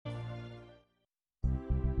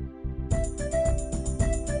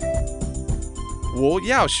我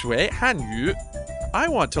要学汉语. I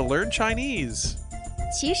want to learn Chinese.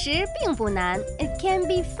 其实并不难 It can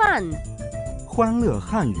be fun. 欢乐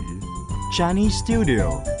汉语 Chinese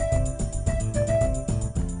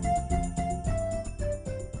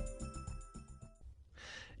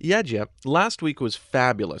Studio。Yeah, Jeff, last week was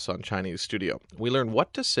fabulous on Chinese Studio. We learned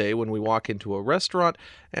what to say when we walk into a restaurant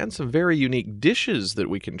and some very unique dishes that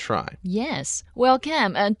we can try. Yes. Well,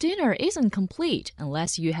 Cam, dinner isn't complete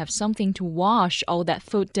unless you have something to wash all that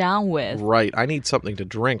food down with. Right, I need something to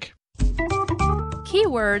drink.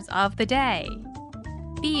 Keywords of the day.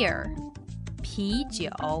 Beer, 啤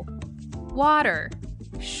酒 Water,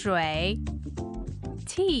 水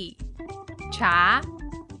Tea, 茶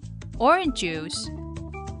Orange juice,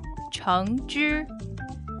 橙汁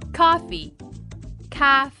Coffee,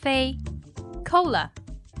 咖啡 Cola,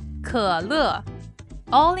 可乐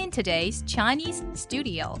All in today's Chinese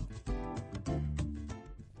studio.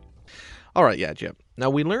 All right, yeah, Jim. Now,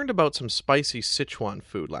 we learned about some spicy Sichuan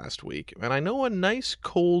food last week, and I know a nice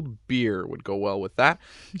cold beer would go well with that.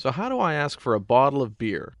 So how do I ask for a bottle of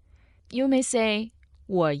beer? You may say,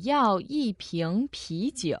 我要一瓶啤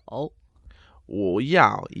酒. 我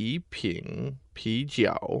要一瓶啤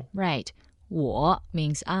酒. Right. 我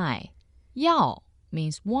means I. 要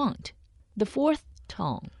means want. The fourth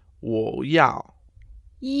tone. 我要.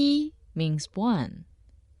 一 means one.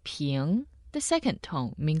 瓶, the second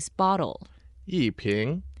tone, means bottle. 一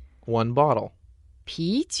瓶, one bottle.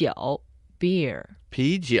 啤酒 beer.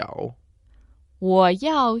 啤酒. 我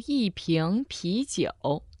要一瓶啤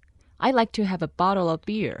酒. I like to have a bottle of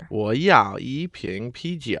beer. 我要一瓶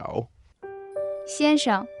啤酒. 先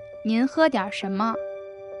生，您喝点什么？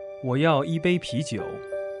我要一杯啤酒。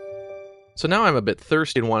 So now I'm a bit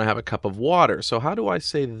thirsty and want to have a cup of water. So how do I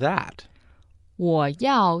say that? 我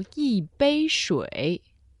要一杯水.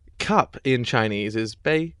 Cup in Chinese is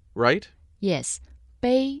杯, right? Yes,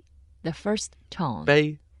 杯, the first tone.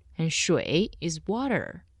 杯. And 水 is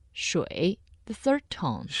water. 水, the third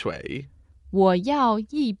tone. 水. 我要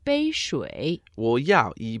一杯水. 我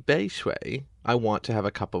要一杯水. I want to have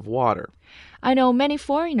a cup of water. I know many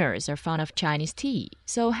foreigners are fond of Chinese tea.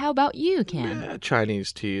 So how about you, Cam?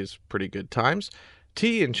 Chinese tea is pretty good times.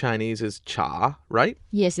 Tea in Chinese is cha, right?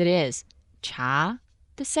 Yes, it is. 茶,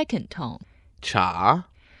 the second tone. Cha.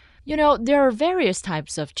 You know, there are various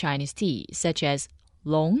types of Chinese tea, such as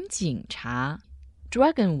龙井茶,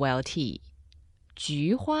 dragon well tea,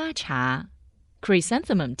 菊花茶,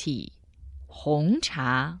 chrysanthemum tea, 红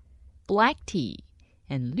茶, black tea,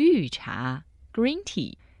 and 绿茶, green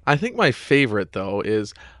tea. I think my favorite, though,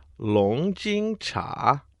 is 龙井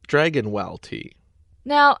茶, dragon well tea.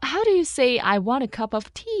 Now, how do you say I want a cup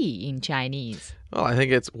of tea in Chinese? Well, I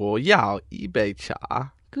think it's 我要一杯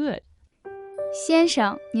茶. Good. 先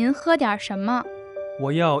生，您喝点什么？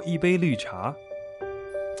我要一杯绿茶。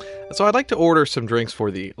 So I'd like to order some drinks for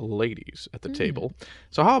the ladies at the table.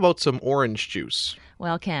 So how about some orange juice?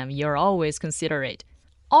 Well, Cam, you're always considerate.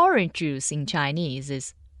 Orange juice in Chinese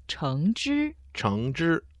is 橙汁. 橙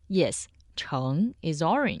汁. Yes, 橙 is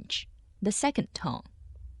orange, the second tone.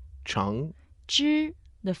 橙汁,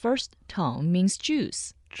 the first tone, means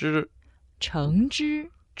juice. 汁. 橙汁.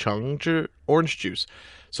 橙汁, orange juice.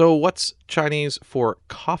 So what's Chinese for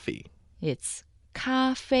coffee? It's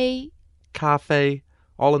咖啡. 咖啡,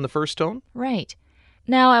 all in the first tone? Right.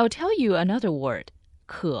 Now I'll tell you another word.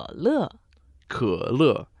 可乐. 可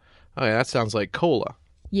乐. Okay, that sounds like cola.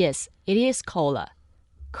 Yes, it is cola.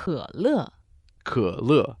 可乐. 可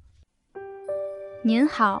乐. 您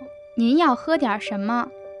好，您要喝点什么？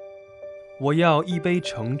我要一杯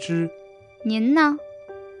橙汁。您呢？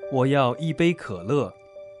我要一杯可乐。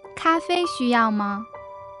咖啡需要吗？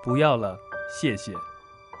不要了，谢谢。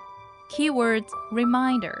 Keywords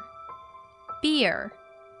reminder. Beer,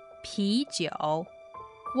 啤酒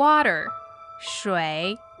Water,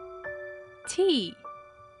 水 Tea,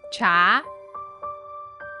 茶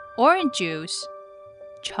Orange juice,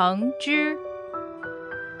 橙汁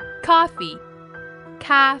Coffee,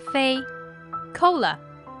 咖啡 Cola,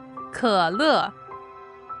 可乐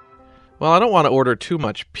Well, I don't want to order too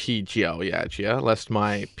much pijiao yet, lest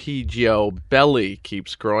my pijiao belly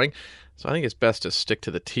keeps growing. So I think it's best to stick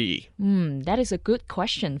to the tea. That is a good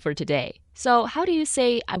question for today. So how do you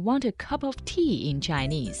say I want a cup of tea in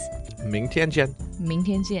Chinese? 明天见. 明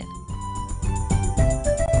天见.